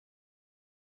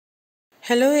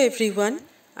Hello everyone,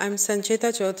 I'm Sanchayita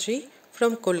Choudhary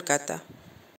from Kolkata.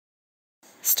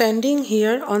 Standing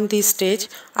here on this stage,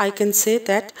 I can say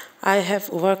that I have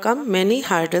overcome many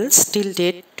hurdles till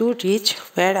date to reach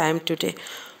where I am today.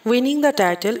 Winning the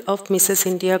title of Mrs.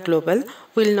 India Global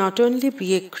will not only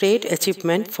be a great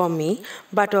achievement for me,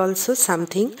 but also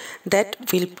something that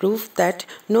will prove that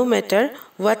no matter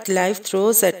what life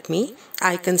throws at me,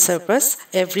 I can surpass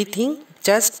everything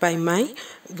just by my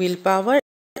willpower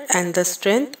and the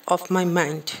strength of my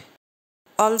mind.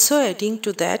 Also, adding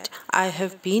to that, I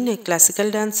have been a classical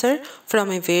dancer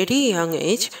from a very young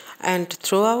age, and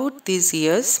throughout these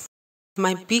years,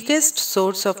 my biggest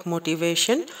source of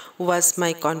motivation was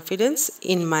my confidence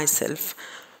in myself.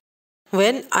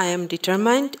 When I am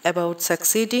determined about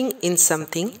succeeding in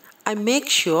something, I make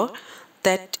sure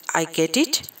that I get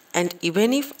it, and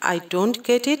even if I don't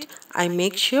get it, I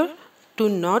make sure to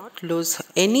not lose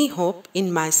any hope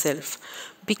in myself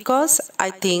because I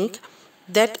think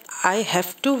that I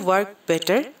have to work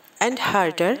better and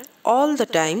harder all the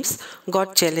times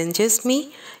God challenges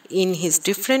me in His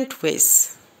different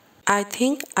ways. I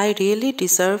think I really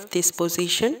deserve this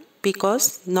position because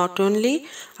not only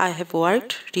I have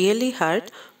worked really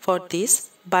hard for this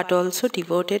but also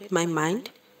devoted my mind,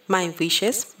 my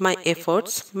wishes, my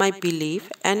efforts, my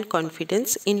belief and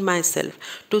confidence in myself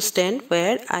to stand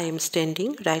where I am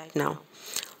standing right now.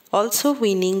 Also,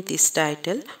 winning this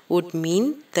title would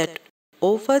mean that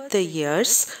over the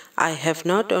years I have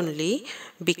not only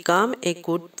become a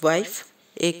good wife,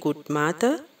 a good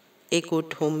mother, a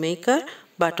good homemaker,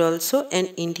 but also an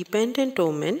independent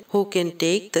woman who can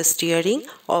take the steering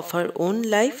of her own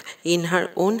life in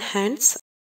her own hands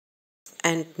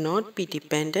and not be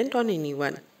dependent on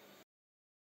anyone.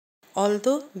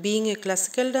 Although being a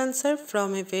classical dancer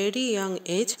from a very young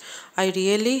age, I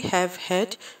really have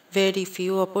had very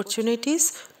few opportunities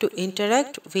to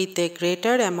interact with a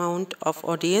greater amount of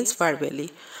audience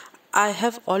verbally. I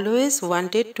have always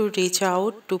wanted to reach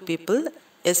out to people,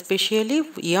 especially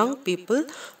young people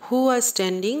who are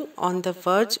standing on the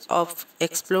verge of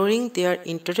exploring their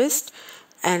interests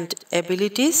and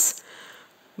abilities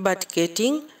but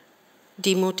getting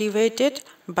demotivated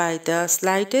by the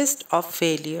slightest of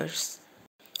failures.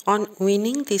 On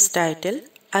winning this title,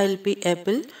 I'll be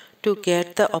able to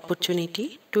get the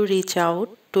opportunity to reach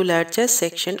out to larger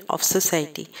section of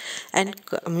society and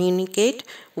communicate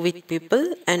with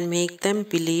people and make them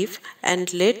believe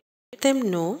and let them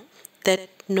know that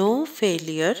no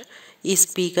failure is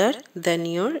bigger than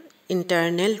your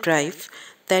internal drive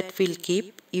that will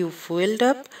keep you fueled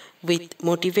up with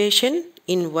motivation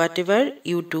in whatever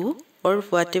you do or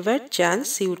whatever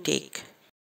chance you take.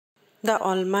 The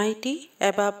Almighty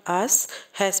above us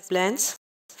has plans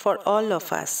for all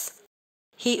of us.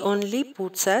 He only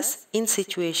puts us in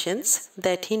situations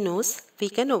that He knows we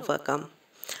can overcome.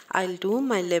 I'll do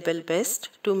my level best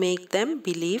to make them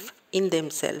believe in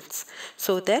themselves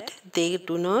so that they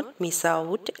do not miss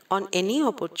out on any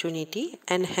opportunity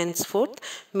and henceforth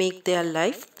make their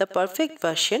life the perfect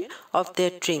version of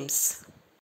their dreams.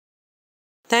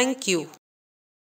 Thank you.